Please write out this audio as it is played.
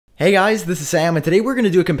Hey guys, this is Sam, and today we're going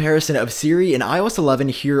to do a comparison of Siri in iOS 11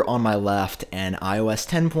 here on my left and iOS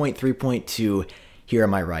 10.3.2 here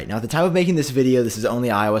on my right. Now, at the time of making this video, this is only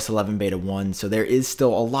iOS 11 Beta 1, so there is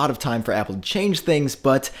still a lot of time for Apple to change things,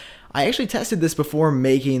 but I actually tested this before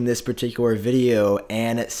making this particular video,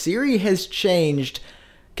 and Siri has changed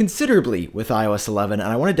considerably with iOS 11, and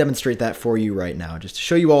I want to demonstrate that for you right now, just to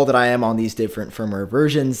show you all that I am on these different firmware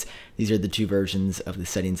versions. These are the two versions of the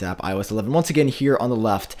settings app, iOS 11 once again here on the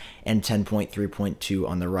left and 10.3.2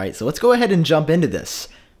 on the right. So let's go ahead and jump into this.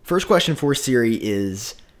 First question for Siri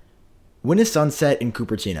is, when is sunset in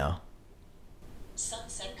Cupertino?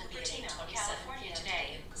 Sunset in Cupertino, California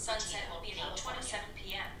today. Sunset will be at 8:27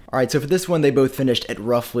 p.m. Alright, so for this one, they both finished at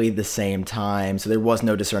roughly the same time, so there was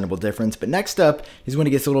no discernible difference. But next up is when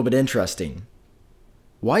it gets a little bit interesting.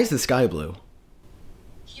 Why is the sky blue?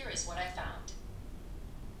 Here is what I found.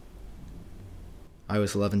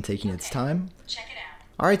 iOS 11 taking its time. Check it out.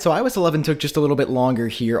 Alright, so iOS 11 took just a little bit longer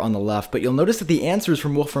here on the left, but you'll notice that the answer is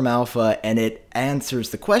from Wolfram Alpha, and it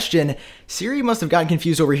answers the question. Siri must have gotten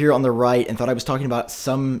confused over here on the right and thought I was talking about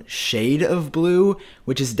some shade of blue,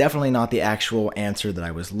 which is definitely not the actual answer that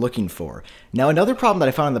I was looking for. Now, another problem that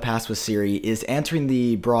I found in the past with Siri is answering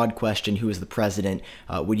the broad question, who is the president,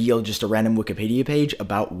 would yield just a random Wikipedia page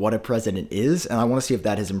about what a president is, and I want to see if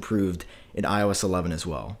that has improved in iOS 11 as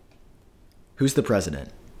well. Who's the president?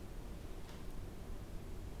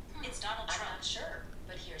 It's Donald Trump. I'm not sure,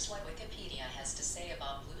 but here's what Wikipedia has to say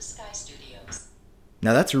about Blue Sky Studios.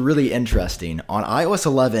 Now that's really interesting. On iOS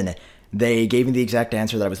 11, they gave me the exact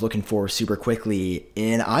answer that I was looking for super quickly.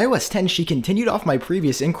 In iOS 10, she continued off my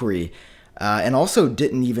previous inquiry and also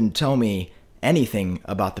didn't even tell me anything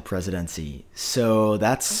about the presidency. So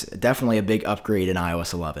that's definitely a big upgrade in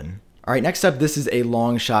iOS 11. All right, next up, this is a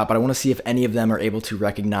long shot, but I want to see if any of them are able to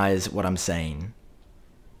recognize what I'm saying.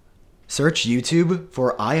 Search YouTube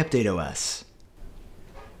for iUpdateOS.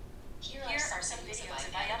 Here are some videos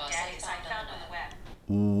of iUpdateOS I found on the web.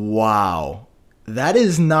 Wow. That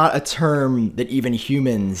is not a term that even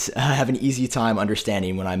humans have an easy time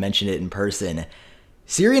understanding when I mention it in person.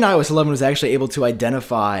 Siri in iOS 11 was actually able to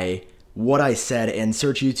identify what I said and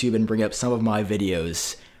search YouTube and bring up some of my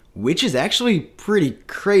videos, which is actually pretty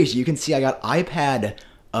crazy. You can see I got iPad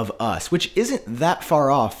of Us, which isn't that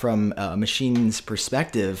far off from a machine's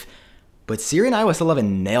perspective, but Siri in iOS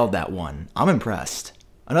 11 nailed that one. I'm impressed.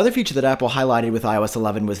 Another feature that Apple highlighted with iOS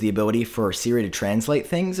 11 was the ability for Siri to translate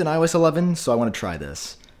things in iOS 11, so I want to try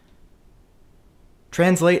this.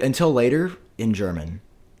 Translate until later in German.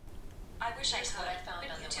 I wish I could, but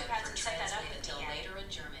YouTube hasn't set that up until later in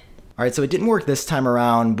German. Alright, so it didn't work this time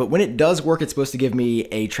around, but when it does work, it's supposed to give me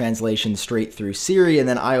a translation straight through Siri, and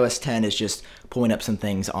then iOS 10 is just pulling up some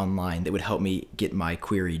things online that would help me get my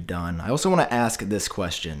query done. I also want to ask this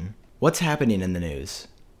question. What's happening in the news?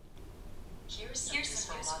 Here's some news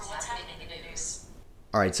for what's happening in the news.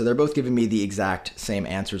 Alright, so they're both giving me the exact same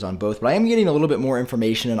answers on both, but I am getting a little bit more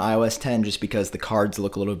information in iOS 10 just because the cards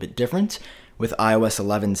look a little bit different with iOS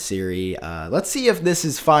 11 Siri. Let's see if this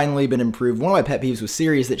has finally been improved. One of my pet peeves with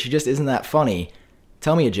Siri is that she just isn't that funny.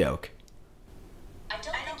 Tell me a joke. I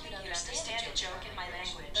don't think you understand a joke in my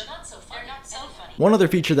language. They're not so funny. One other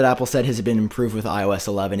feature that Apple said has been improved with iOS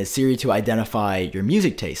 11 is Siri to identify your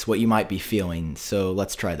music taste, what you might be feeling. So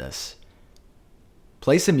let's try this.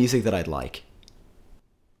 Play some music that I'd like.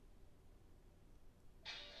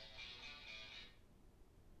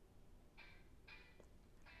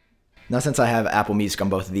 Now, since I have Apple Music on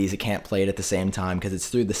both of these, it can't play it at the same time because it's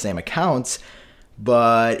through the same accounts,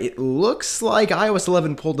 but it looks like iOS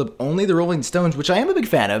 11 pulled up only the Rolling Stones, which I am a big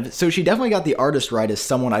fan of, so she definitely got the artist right as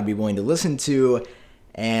someone I'd be willing to listen to,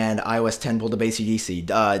 and iOS 10 pulled up AC/DC.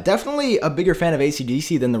 Definitely a bigger fan of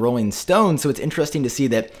AC/DC than the Rolling Stones, so it's interesting to see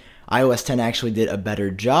that iOS 10 actually did a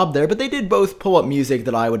better job there, but they did both pull up music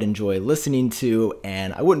that I would enjoy listening to,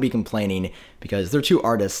 and I wouldn't be complaining because they're two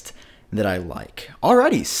artists that I like.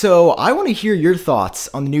 Alrighty, so I want to hear your thoughts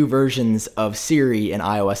on the new versions of Siri in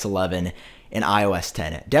iOS 11 and iOS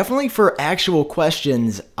 10. Definitely for actual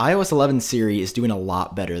questions, iOS 11 Siri is doing a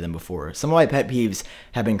lot better than before. Some of my pet peeves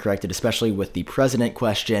have been corrected, especially with the president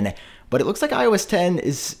question, but it looks like iOS 10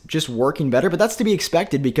 is just working better, but that's to be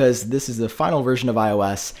expected because this is the final version of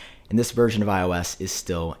iOS, and this version of iOS is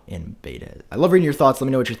still in beta. I love reading your thoughts. Let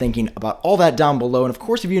me know what you're thinking about all that down below. And of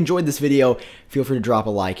course, if you enjoyed this video, feel free to drop a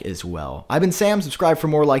like as well. I've been Sam. Subscribe for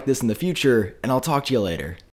more like this in the future, and I'll talk to you later.